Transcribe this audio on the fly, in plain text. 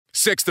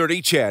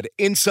630 CHED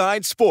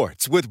Inside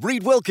Sports with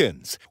Reed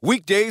Wilkins.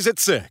 Weekdays at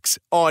 6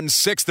 on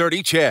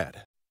 630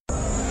 CHED.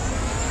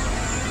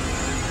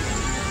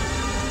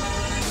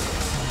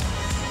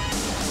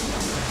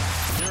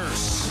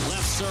 Nurse,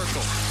 left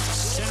circle,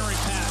 centering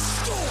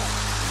pass.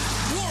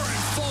 Warren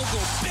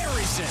Fogle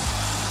buries it.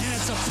 And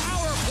it's a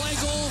power play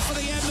goal for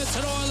the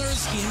Edmonton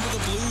Oilers. Into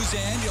the Blues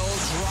end. He'll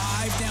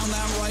drive down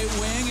that right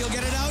wing. He'll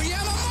get it out.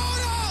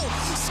 Yamamoto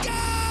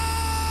scores!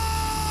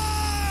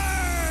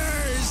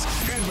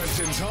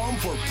 Edmonton's home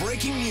for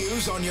breaking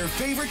news on your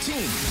favorite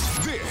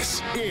teams.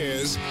 This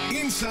is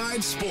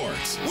Inside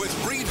Sports with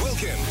Reed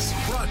Wilkins.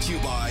 Brought to you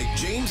by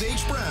James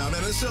H. Brown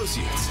and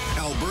Associates,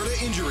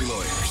 Alberta Injury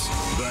Lawyers,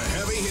 the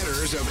heavy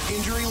hitters of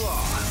injury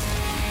law.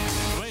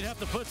 Might have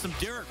to put some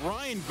Derek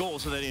Ryan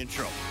goals in that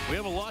intro. We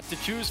have a lot to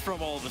choose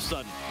from all of a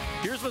sudden.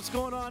 Here's what's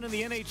going on in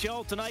the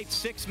NHL tonight.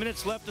 6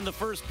 minutes left in the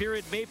first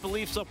period. Maple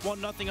Leafs up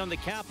 1-0 on the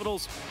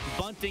Capitals.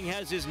 Bunting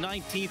has his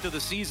 19th of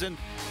the season.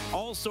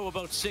 Also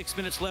about 6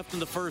 minutes left in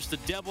the first. The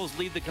Devils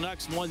lead the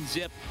Canucks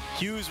 1-0.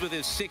 Hughes with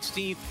his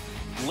 16th.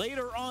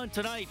 Later on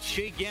tonight,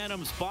 Shea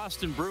Gannam's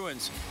Boston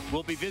Bruins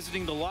will be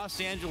visiting the Los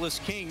Angeles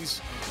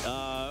Kings.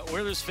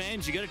 Oilers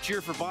fans, you got to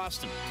cheer for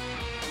Boston.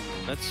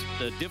 That's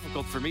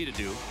difficult for me to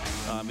do.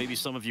 Maybe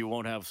some of you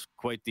won't have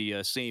quite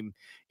the same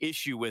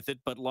issue with it,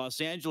 but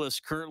Los Angeles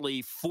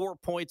currently 4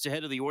 points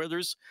ahead of the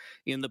Oilers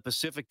in the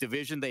Pacific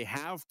Division. They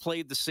have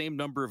played the same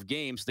number of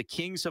games. The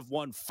Kings have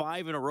won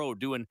 5 in a row,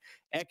 doing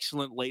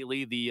excellent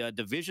lately. The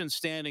division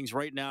standings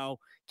right now,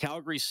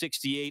 Calgary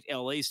 68,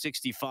 LA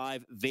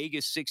 65,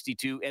 Vegas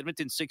 62,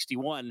 Edmonton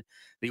 61.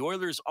 The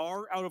Oilers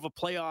are out of a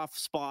playoff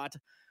spot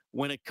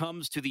when it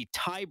comes to the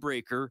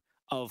tiebreaker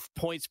of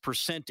points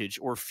percentage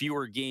or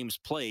fewer games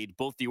played.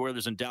 Both the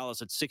Oilers and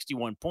Dallas at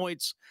 61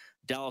 points.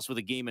 Dallas with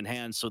a game in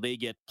hand, so they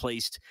get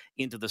placed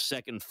into the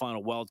second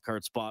final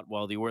wildcard spot,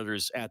 while the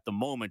Oilers at the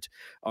moment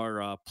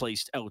are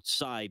placed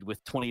outside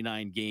with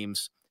 29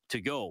 games to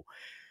go.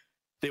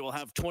 They will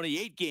have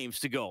 28 games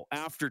to go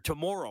after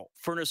tomorrow.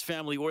 Furnace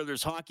Family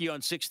Oilers hockey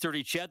on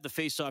 6:30 CHED. The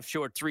face-off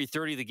show at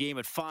 3:30. The game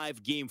at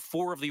 5. Game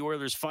 4 of the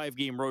Oilers'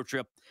 5-game road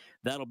trip.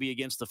 That'll be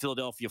against the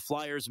Philadelphia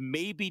Flyers.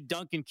 Maybe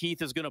Duncan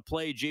Keith is going to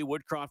play. Jay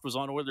Woodcroft was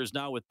on Oilers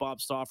Now with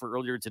Bob Stauffer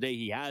earlier today.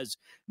 He has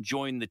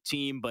joined the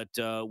team, but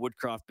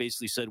Woodcroft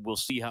basically said, we'll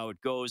see how it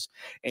goes.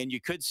 And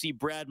you could see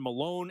Brad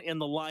Malone in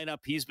the lineup.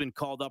 He's been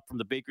called up from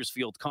the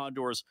Bakersfield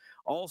Condors.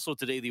 Also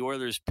today, the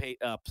Oilers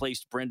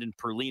placed Brendan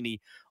Perlini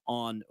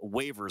on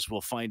waivers. We'll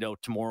find out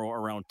tomorrow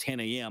around 10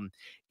 a.m.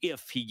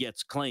 if he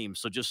gets claimed.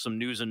 So just some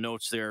news and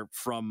notes there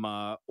from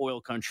Oil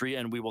Country,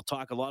 and we will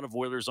talk a lot of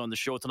Oilers on the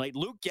show tonight.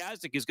 Luke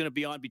Gazdic is going to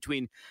be on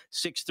between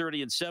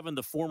 6:30 and 7,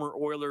 the former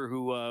Oiler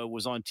who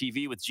was on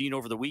TV with Gene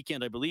over the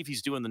weekend. I believe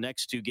he's doing the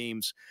next 2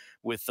 games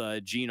with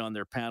Gene on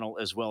their panel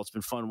as well. It's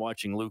been fun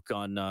watching Luke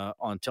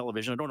on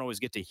television. I don't always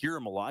get to hear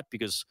him a lot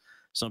because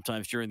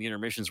sometimes during the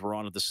intermissions we're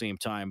on at the same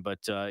time, but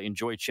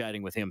enjoy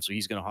chatting with him. So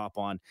he's going to hop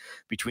on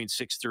between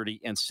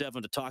 6:30 and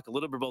 7 to talk a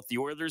little bit about the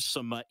Oilers,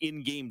 some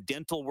in-game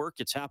dental work.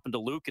 It's happened to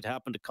Luke. It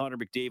happened to Connor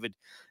McDavid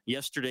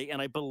yesterday.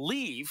 And I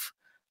believe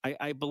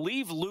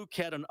Luke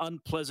had an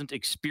unpleasant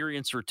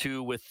experience or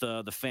two with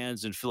the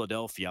fans in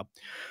Philadelphia,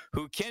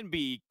 who can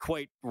be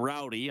quite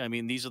rowdy. I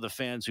mean, these are the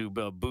fans who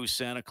boo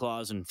Santa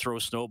Claus and throw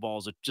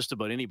snowballs at just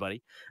about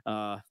anybody.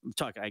 I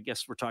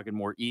guess we're talking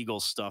more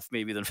Eagles stuff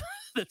maybe than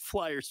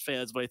Flyers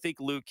fans, but I think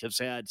Luke has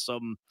had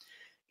some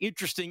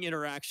interesting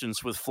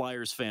interactions with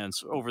Flyers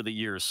fans over the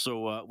years.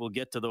 So we'll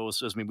get to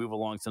those as we move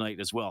along tonight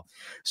as well.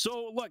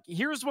 So look,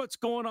 here's what's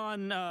going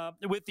on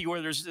with the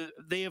Oilers.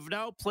 They have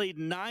now played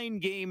 9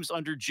 games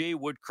under Jay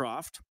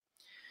Woodcroft,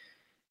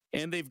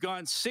 and they've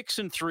gone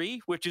 6-3,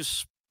 which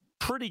is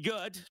pretty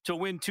good to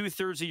win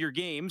 2/3 of your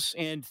games,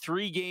 and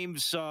 3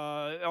 games.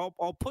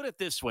 I'll put it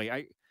this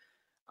way.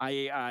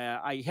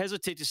 I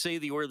hesitate to say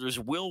the Oilers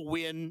will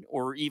win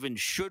or even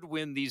should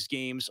win these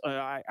games.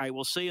 I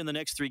will say in the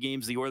next 3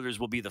 games, the Oilers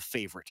will be the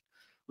favorite.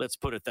 Let's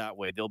put it that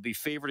way. They'll be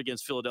favored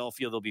against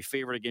Philadelphia. They'll be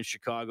favored against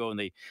Chicago, and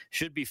they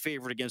should be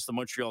favored against the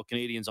Montreal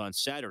Canadiens on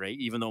Saturday,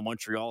 even though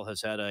Montreal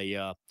has had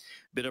a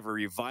bit of a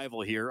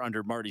revival here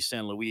under Marty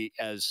St. Louis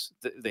as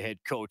the head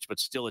coach, but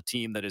still a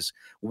team that is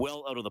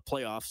well out of the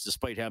playoffs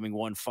despite having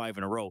won 5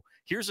 in a row.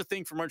 Here's the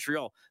thing for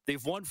Montreal.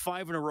 They've won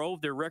 5 in a row.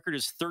 Their record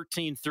is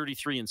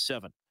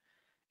 13-33-7.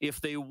 If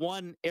they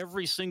won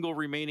every single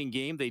remaining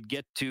game, they'd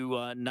get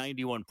to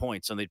 91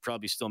 points, and they'd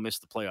probably still miss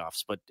the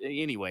playoffs. But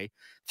anyway,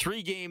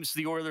 3 games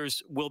the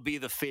Oilers will be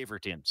the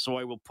favorite in. So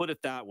I will put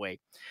it that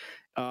way.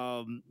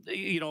 When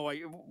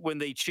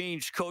they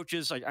changed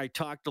coaches, I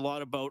talked a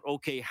lot about,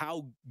 okay,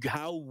 how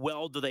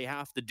well do they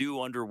have to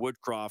do under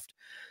Woodcroft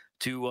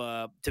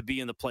to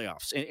be in the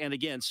playoffs? And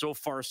again, so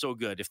far so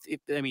good.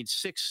 If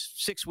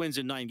 6 wins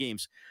in 9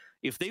 games.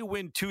 If they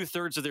win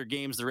 2/3 of their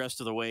games the rest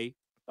of the way,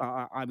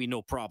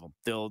 no problem.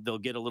 They'll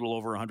get a little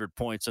over 100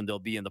 points and they'll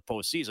be in the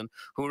postseason.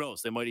 Who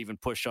knows? They might even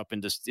push up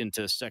into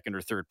second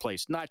or third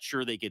place. Not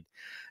sure they could.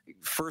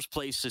 First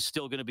place is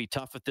still going to be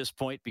tough at this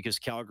point because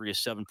Calgary is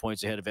 7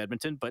 points ahead of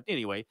Edmonton. But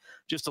anyway,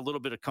 just a little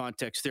bit of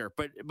context there.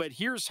 But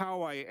here's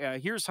how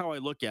I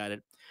look at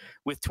it.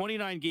 With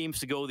 29 games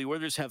to go, the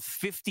Oilers have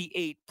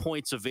 58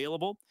 points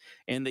available,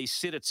 and they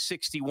sit at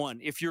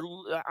 61.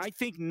 I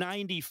think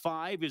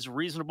 95 is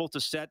reasonable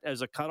to set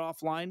as a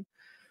cutoff line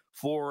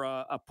for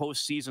a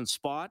postseason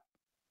spot.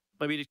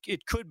 I mean,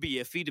 it could be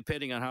iffy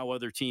depending on how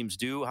other teams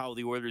do, how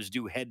the Oilers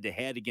do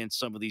head-to-head against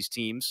some of these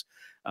teams.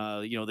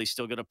 They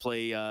still got to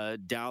play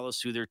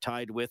Dallas, who they're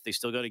tied with. They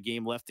still got a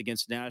game left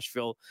against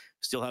Nashville,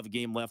 still have a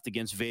game left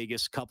against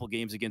Vegas, couple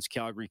games against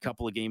Calgary,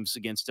 couple of games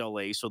against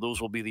LA. So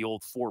those will be the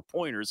old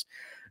 4-pointers.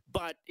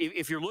 But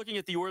if you're looking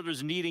at the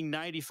Oilers needing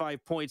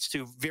 95 points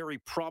to very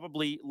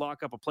probably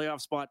lock up a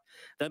playoff spot,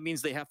 that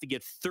means they have to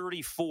get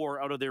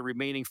 34 out of their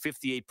remaining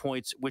 58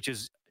 points, which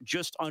is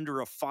just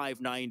under a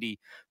 .590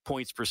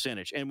 points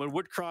percentage. And when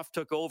Woodcroft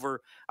took over,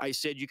 I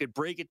said you could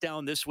break it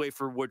down this way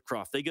for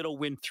Woodcroft. They got to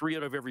win 3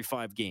 out of every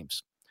 5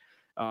 games.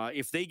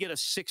 If they get a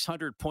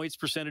 600 points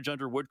percentage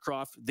under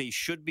Woodcroft, they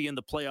should be in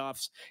the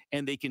playoffs,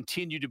 and they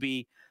continue to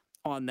be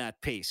on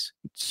that pace.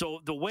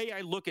 So the way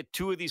I look at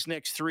 2 of these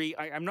next 3,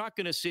 I'm not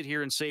going to sit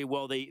here and say,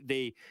 well,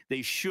 they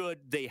should,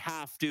 they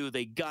have to,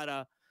 they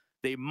gotta,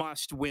 they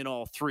must win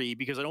all 3,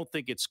 because I don't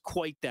think it's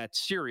quite that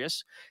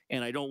serious,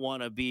 and I don't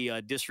want to be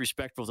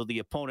disrespectful to the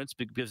opponents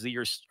because they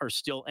are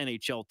still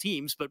NHL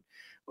teams. But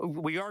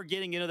we are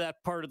getting into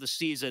that part of the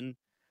season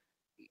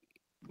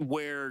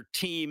where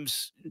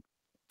teams,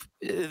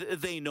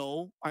 they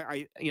know.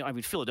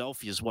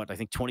 Philadelphia is I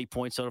think 20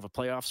 points out of a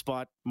playoff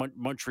spot.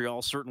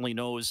 Montreal certainly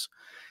knows.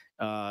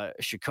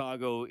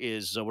 Chicago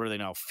is, what are they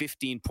now?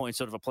 15 points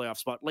out of a playoff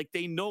spot. Like,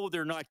 they know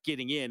they're not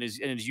getting in.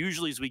 And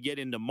usually as we get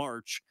into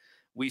March,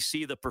 we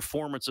see the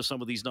performance of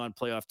some of these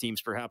non-playoff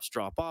teams perhaps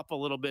drop off a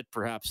little bit.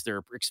 Perhaps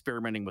they're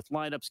experimenting with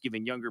lineups,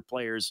 giving younger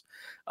players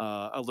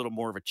a little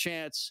more of a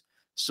chance.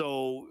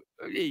 So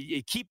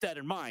keep that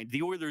in mind.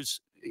 The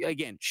Oilers,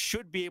 again,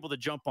 should be able to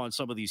jump on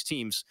some of these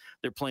teams.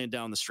 They're playing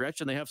down the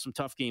stretch, and they have some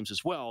tough games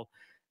as well.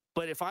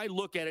 But if I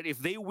look at it, if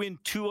they win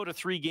 2 out of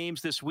 3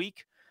 games this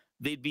week,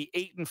 they'd be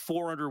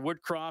 8-4 under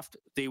Woodcroft.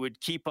 They would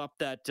keep up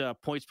that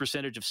points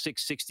percentage of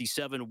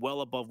 .667,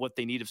 well above what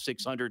they need of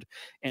 .600.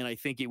 And I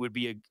think it would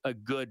be a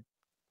good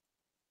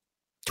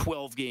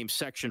 12-game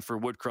section for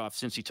Woodcroft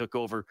since he took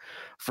over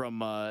from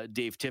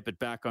Dave Tippett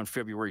back on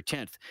February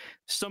 10th.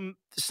 Some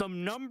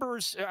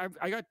numbers.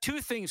 I got 2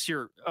 things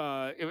here,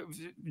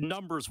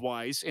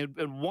 numbers-wise,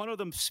 and one of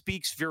them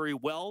speaks very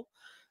well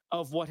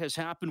of what has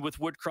happened with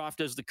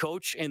Woodcroft as the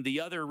coach, and the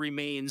other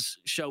remains,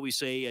 shall we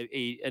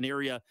say, an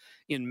area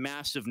in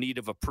massive need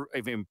of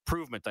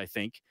improvement, I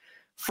think.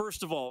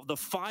 First of all, the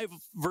 5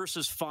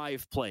 versus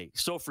 5 play.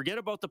 So forget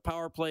about the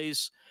power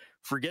plays.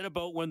 Forget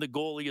about when the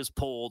goalie is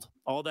pulled,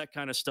 all that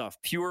kind of stuff.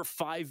 Pure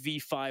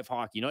 5v5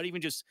 hockey, not even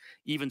just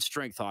even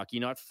strength hockey,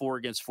 not 4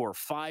 against 4,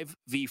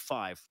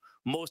 5v5.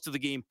 Most of the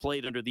game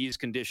played under these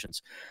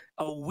conditions.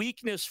 A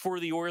weakness for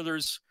the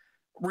Oilers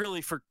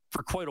really for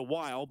quite a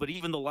while, but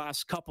even the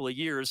last couple of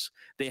years,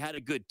 they had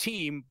a good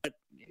team, but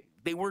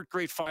they weren't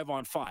great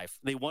 5-on-5.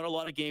 They won a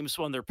lot of games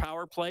on their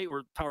power play,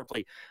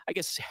 I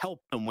guess,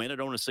 helped them win. I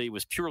don't want to say it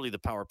was purely the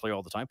power play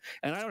all the time,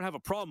 and I don't have a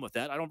problem with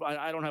that. I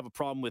don't have a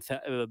problem with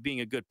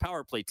being a good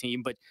power play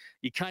team, but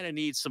you kind of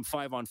need some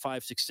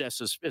 5-on-5 success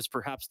as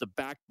perhaps the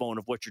backbone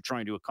of what you're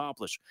trying to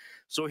accomplish.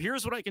 So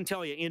here's what I can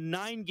tell you. In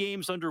 9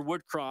 games under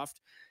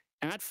Woodcroft,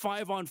 at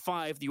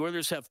 5-on-5, the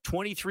Oilers have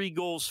 23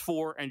 goals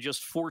for and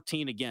just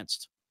 14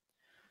 against.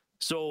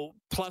 So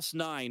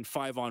 +9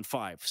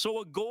 5-on-5.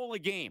 So a goal a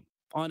game.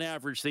 On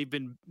average, they've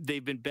been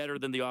better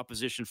than the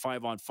opposition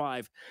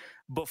 5-on-5.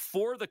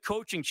 Before the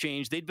coaching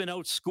change, they'd been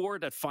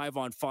outscored at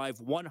 5-on-5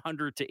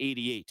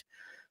 100-88.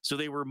 So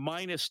they were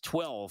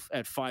 -12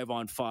 at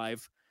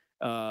 5-on-5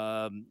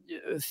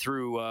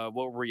 through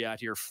what were we at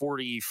here?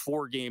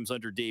 44 games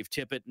under Dave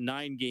Tippett,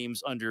 9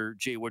 games under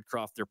Jay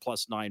Woodcroft. They're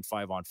 +9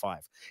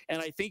 5-on-5,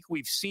 and I think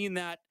we've seen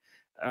that.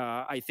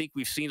 I think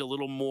we've seen a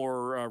little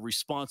more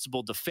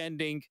responsible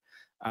defending.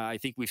 I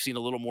think we've seen a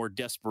little more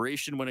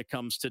desperation when it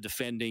comes to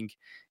defending.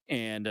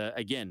 And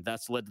again,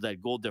 that's led to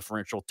that goal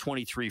differential,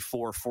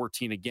 23-4,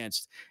 14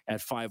 against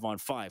at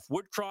 5-on-5.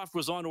 Woodcroft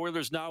was on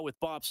Oilers Now with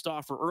Bob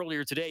Stauffer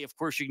earlier today. Of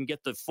course, you can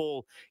get the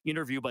full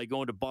interview by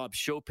going to Bob's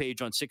show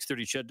page on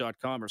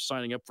 630ched.com or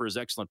signing up for his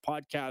excellent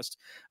podcast.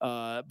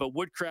 But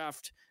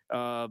Woodcroft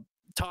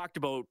talked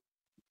about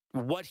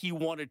what he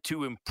wanted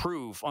to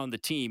improve on the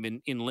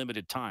team in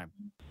limited time.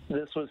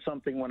 This was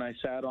something when I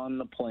sat on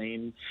the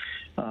plane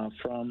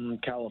from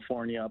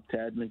California up to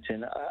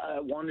Edmonton. I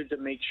wanted to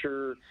make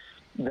sure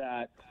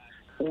that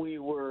we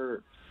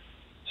were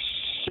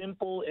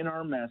simple in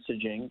our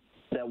messaging,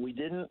 that we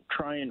didn't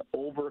try and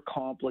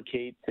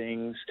overcomplicate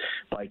things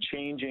by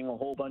changing a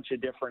whole bunch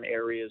of different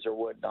areas or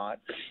whatnot.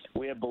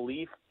 We have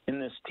belief in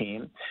this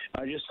team.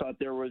 I just thought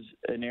there was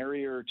an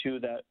area or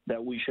two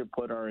that we should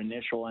put our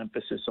initial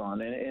emphasis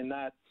on, and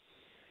that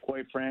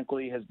quite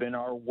frankly, has been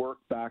our work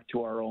back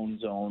to our own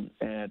zone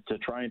and to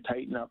try and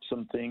tighten up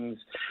some things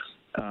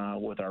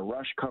with our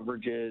rush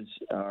coverages,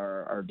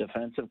 our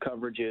defensive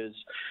coverages,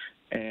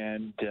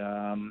 and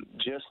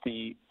just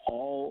the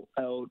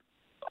all-out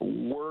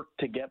work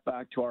to get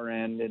back to our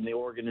end and the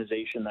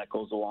organization that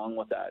goes along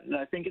with that. And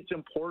I think it's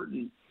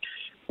important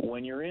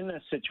when you're in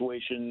a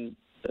situation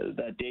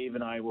that Dave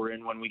and I were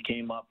in when we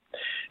came up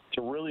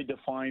to really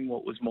define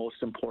what was most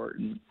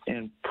important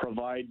and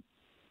provide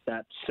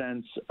that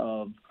sense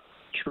of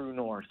true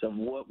north of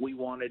what we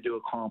wanted to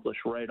accomplish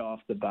right off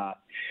the bat.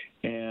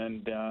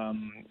 And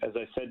as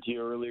I said to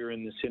you earlier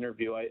in this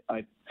interview,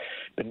 I've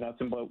been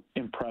nothing but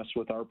impressed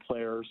with our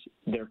players,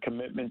 their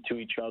commitment to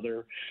each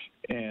other,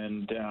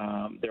 and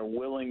their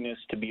willingness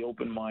to be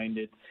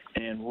open-minded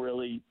and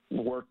really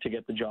work to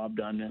get the job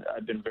done. And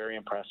I've been very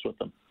impressed with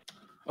them.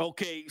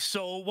 Okay,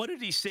 so what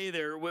did he say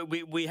there?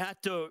 We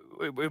had to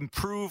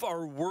improve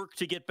our work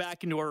to get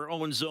back into our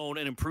own zone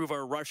and improve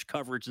our rush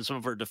coverage and some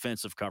of our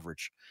defensive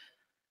coverage.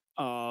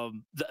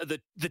 The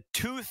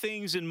two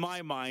things in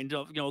my mind,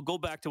 go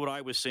back to what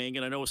I was saying,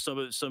 and I know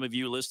some of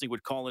you listening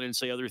would call in and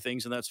say other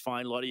things, and that's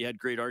fine. A lot of you had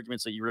great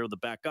arguments that you were able to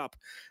back up.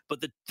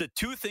 But the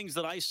two things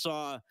that I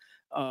saw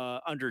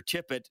under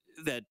Tippett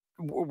that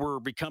were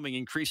becoming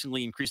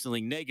increasingly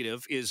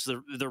negative is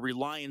the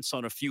reliance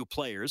on a few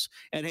players.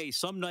 And hey,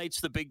 some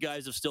nights the big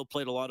guys have still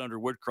played a lot under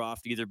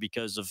Woodcroft, either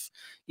because of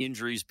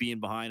injuries being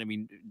behind. I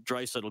mean,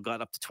 Draisaitl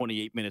got up to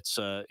 28 minutes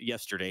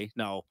yesterday.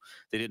 Now,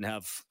 they didn't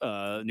have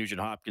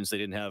Nugent Hopkins, they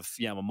didn't have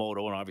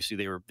Yamamoto, and obviously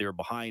they were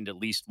behind at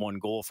least one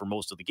goal for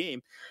most of the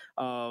game.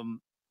 And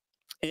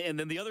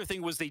then the other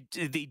thing was they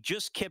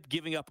just kept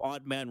giving up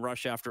odd man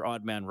rush after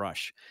odd man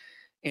rush.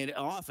 And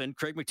often,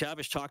 Craig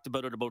McTavish talked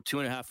about it about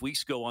 2.5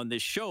 weeks ago on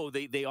this show,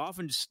 they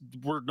often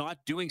were not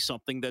doing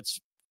something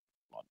that's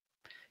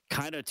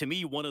kind of, to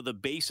me, one of the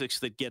basics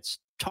that gets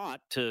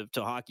taught to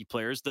hockey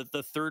players, that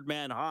the third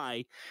man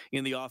high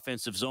in the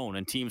offensive zone,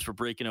 and teams were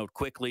breaking out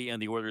quickly and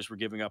the Oilers were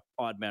giving up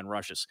odd man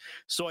rushes.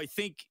 So I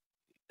think,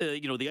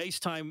 the ice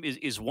time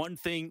is one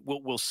thing.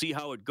 We'll see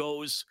how it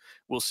goes.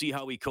 We'll see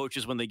how he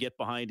coaches when they get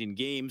behind in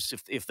games,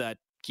 if that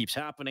keeps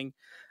happening.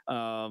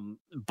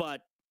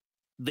 But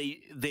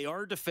They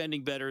are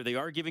defending better. They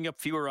are giving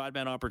up fewer odd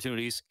man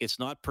opportunities. It's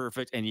not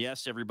perfect. And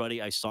yes,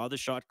 everybody, I saw the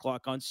shot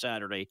clock on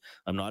Saturday.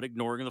 I'm not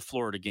ignoring the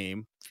Florida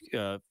game.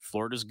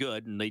 Florida's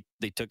good, and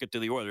they took it to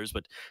the Oilers,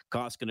 but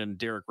Koskinen and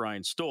Derek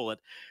Ryan stole it.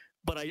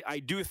 But I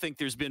do think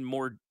there's been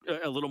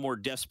a little more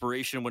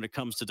desperation when it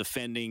comes to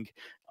defending,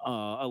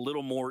 a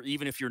little more,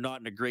 even if you're not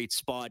in a great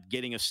spot,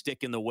 getting a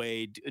stick in the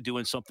way,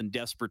 doing something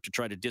desperate to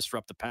try to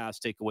disrupt the pass,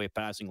 take away a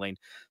passing lane.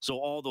 So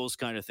all those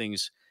kind of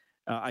things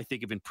I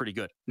think have been pretty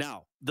good.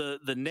 Now,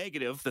 the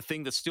negative, the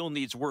thing that still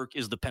needs work,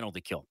 is the penalty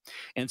kill.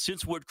 And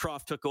since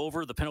Woodcroft took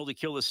over, the penalty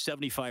kill is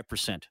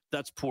 75%.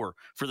 That's poor.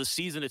 For the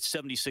season, it's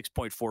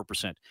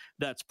 76.4%.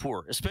 That's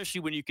poor, especially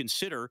when you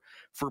consider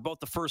for about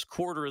the first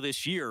quarter of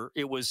this year,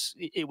 it was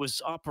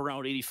up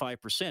around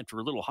 85% or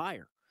a little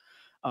higher.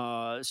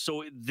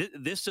 So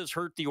this has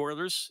hurt the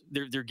Oilers.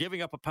 They're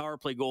giving up a power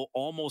play goal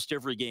almost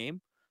every game.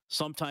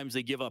 Sometimes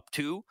they give up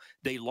 2.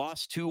 They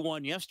lost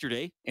 2-1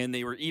 yesterday, and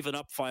they were even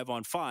up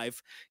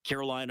 5-on-5.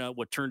 Carolina,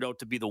 what turned out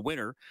to be the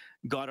winner,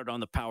 got it on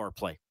the power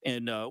play.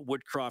 And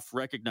Woodcroft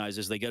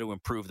recognizes they got to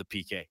improve the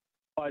PK.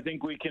 I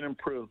think we can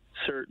improve,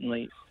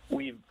 certainly.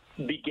 We've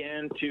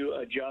began to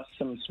adjust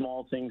some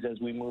small things as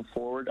we move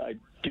forward. I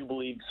do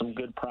believe some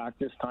good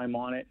practice time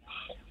on it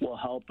will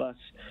help us.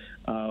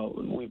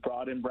 We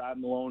brought in Brad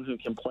Malone, who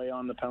can play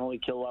on the penalty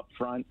kill up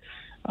front,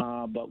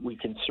 but we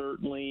can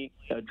certainly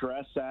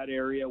address that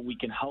area. We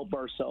can help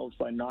ourselves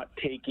by not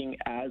taking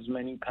as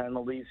many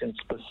penalties, and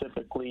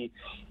specifically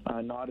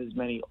not as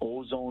many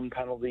ozone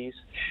penalties.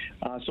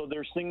 So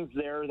there's things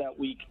there that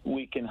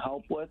we can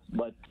help with,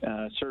 but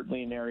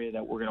certainly an area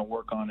that we're going to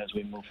work on as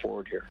we move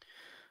forward here.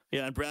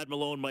 Yeah, and Brad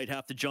Malone might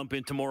have to jump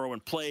in tomorrow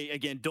and play.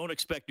 Again, don't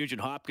expect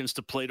Nugent Hopkins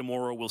to play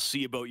tomorrow. We'll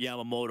see about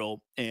Yamamoto.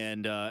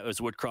 And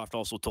as Woodcroft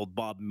also told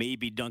Bob,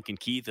 maybe Duncan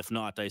Keith. If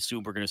not, I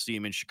assume we're going to see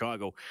him in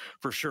Chicago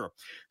for sure.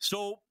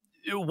 So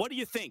what do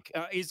you think?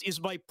 Is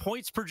my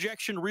points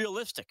projection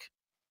realistic?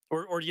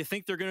 Or do you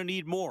think they're going to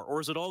need more? Or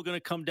is it all going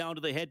to come down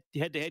to the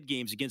head-to-head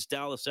games against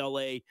Dallas,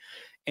 LA,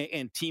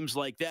 and teams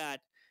like that?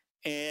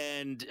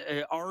 And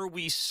are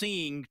we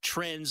seeing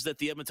trends that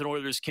the Edmonton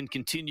Oilers can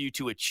continue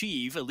to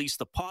achieve, at least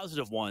the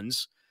positive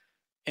ones?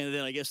 And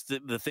then I guess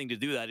the thing to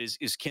do that is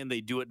can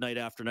they do it night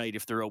after night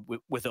if they're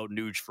without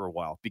Nuge for a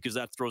while? Because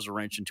that throws a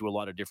wrench into a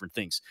lot of different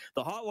things.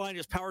 The hotline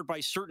is powered by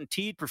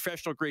CertainTeed,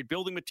 professional-grade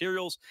building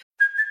materials.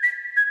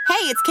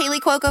 Hey, it's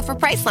Kaylee Cuoco for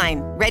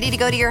Priceline. Ready to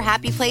go to your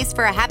happy place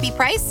for a happy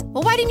price?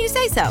 Well, why didn't you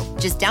say so?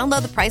 Just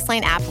download the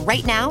Priceline app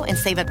right now and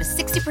save up to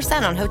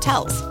 60% on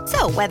hotels.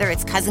 So whether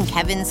it's Cousin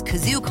Kevin's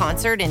Kazoo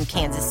Concert in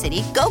Kansas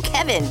City, go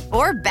Kevin,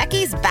 or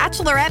Becky's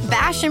Bachelorette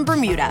Bash in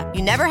Bermuda,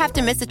 you never have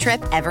to miss a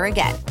trip ever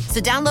again. So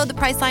download the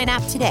Priceline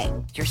app today.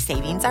 Your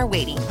savings are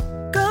waiting.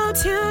 Go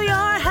to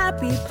your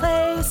happy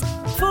place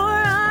for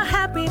a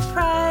happy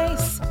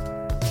price.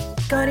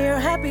 Go to your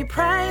happy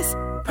price,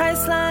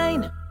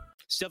 Priceline.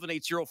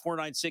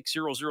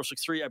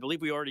 780-496-0063. I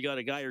believe we already got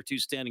a guy or two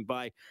standing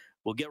by.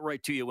 We'll get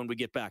right to you when we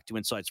get back to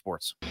Inside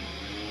Sports.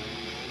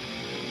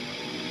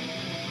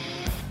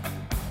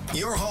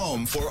 Your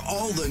home for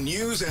all the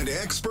news and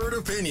expert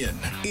opinion.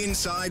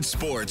 Inside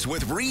Sports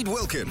with Reed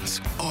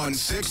Wilkins on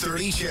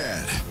 630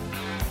 CHED.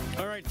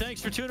 All right,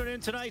 thanks for tuning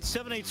in tonight.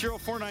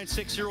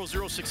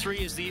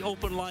 780-496-0063 is the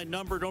open line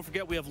number. Don't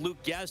forget, we have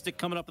Luke Gazdic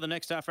coming up in the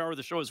next half hour of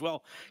the show as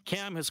well.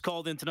 Cam has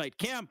called in tonight.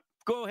 Cam,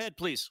 go ahead,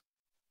 please.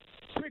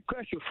 Quick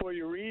question for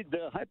you, Reed.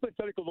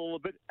 Hypothetical a little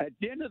bit. At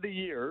the end of the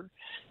year,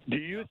 do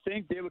you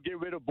think they will get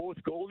rid of both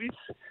goalies?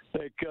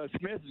 Like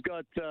Smith's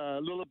got a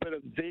little bit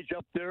of age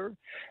up there,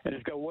 and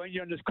he's got 1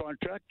 year on his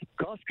contract.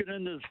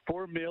 Koskinen is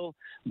 $4 million.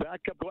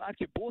 Backup,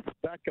 actually both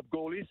backup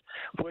goalies.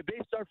 Would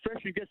they start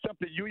fresh and get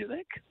something you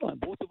think on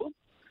both of them?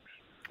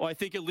 Well, I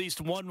think at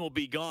least one will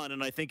be gone,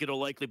 and I think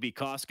it'll likely be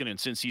Koskinen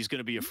since he's going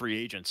to be a free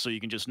agent, so you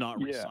can just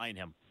not re-sign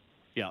him.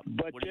 Yeah.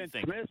 But Jen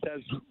Smith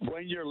has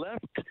 1 year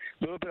left, a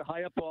little bit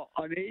high up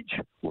on age.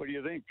 What do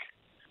you think?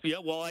 Yeah,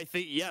 well, I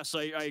think, yes,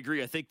 I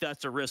agree. I think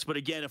that's a risk. But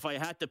again, if I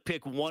had to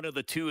pick one of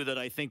the two that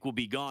I think will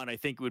be gone, I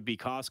think it would be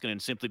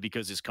Koskinen simply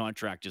because his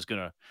contract is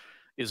going to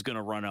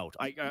run out.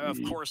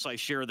 Of course, I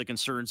share the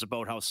concerns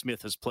about how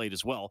Smith has played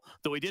as well,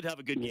 though he did have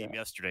a good game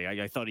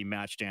yesterday. I thought he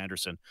matched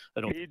Anderson.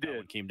 I don't think that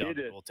one came down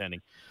to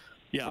goaltending.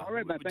 Yeah. All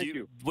right, man. Thank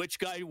you. Which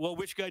guy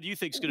do you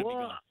think is going to be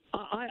gone?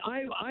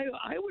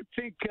 I would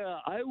think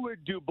I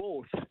would do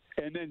both,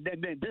 and then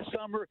this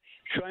summer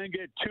try and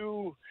get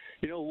two,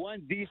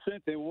 one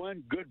decent and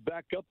one good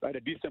backup at a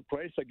decent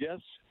price, I guess.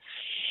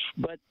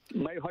 But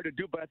might be hard to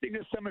do. But I think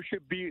this summer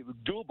should be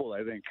doable.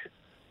 I think.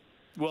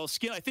 Well,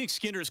 I think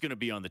Skinner's going to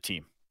be on the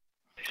team.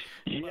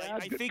 Yeah,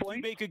 I think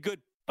you make a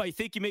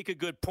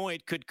good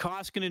point. Could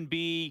Koskinen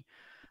be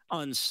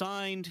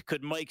unsigned?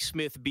 Could Mike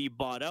Smith be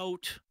bought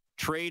out,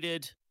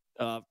 traded?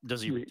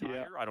 Does he retire?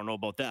 Yeah. I don't know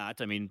about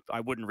that. I mean, I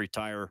wouldn't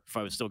retire if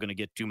I was still going to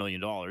get $2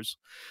 million, right?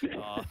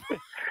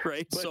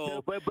 But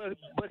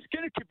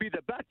Skinner could be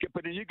the backup,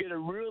 but then you get a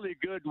really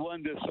good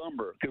one this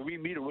summer because we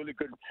need a really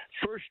good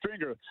first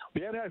stringer.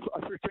 We haven't had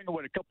a first stringer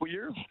in a couple of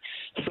years,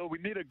 so we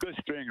need a good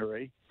stringer,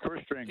 eh?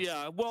 First string.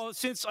 Yeah, well,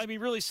 since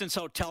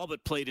how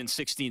Talbot played in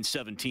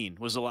 16-17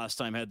 was the last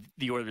time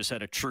the Oilers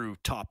had a true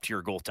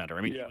top-tier goaltender.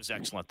 I mean, he was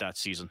excellent that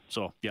season.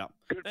 So, yeah.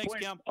 Good Thanks,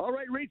 point. Cam. All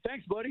right, Reed.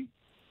 Thanks, buddy.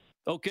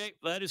 Okay,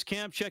 that is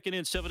Cam checking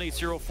in,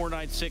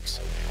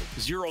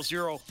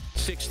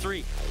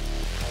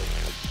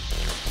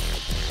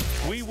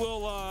 780-496-0063. We will,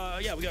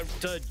 we got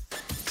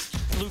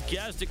Luke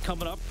Gazdic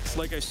coming up.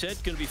 Like I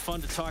said, going to be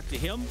fun to talk to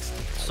him.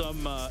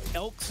 Some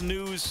Elks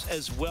news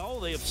as well.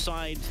 They have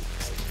signed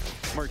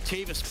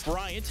Martavis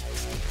Bryant,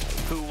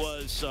 who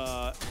was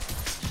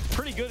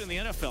pretty good in the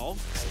NFL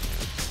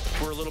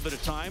for a little bit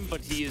of time, but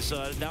he is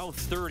now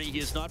 30. He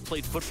has not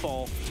played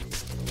football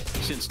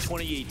since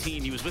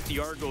 2018. He was with the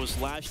Argos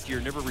last year,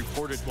 never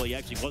reported. Well, he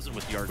actually wasn't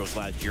with the Argos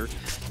last year.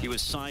 He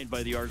was signed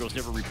by the Argos,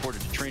 never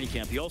reported to training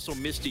camp. He also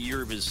missed a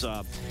year of his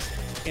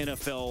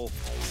NFL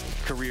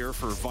career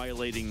for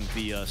violating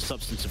the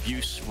substance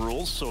abuse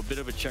rules. So a bit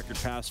of a checkered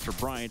past for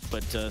Bryant,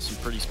 but some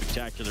pretty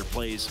spectacular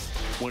plays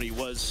when he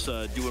was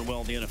doing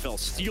well in the NFL.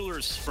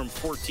 Steelers from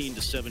 14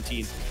 to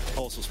 17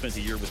 also spent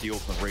a year with the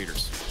Oakland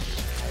Raiders.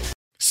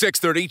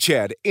 630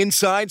 CHED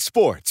Inside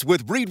Sports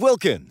with Reed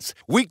Wilkins.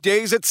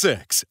 Weekdays at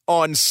 6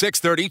 on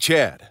 630 CHED.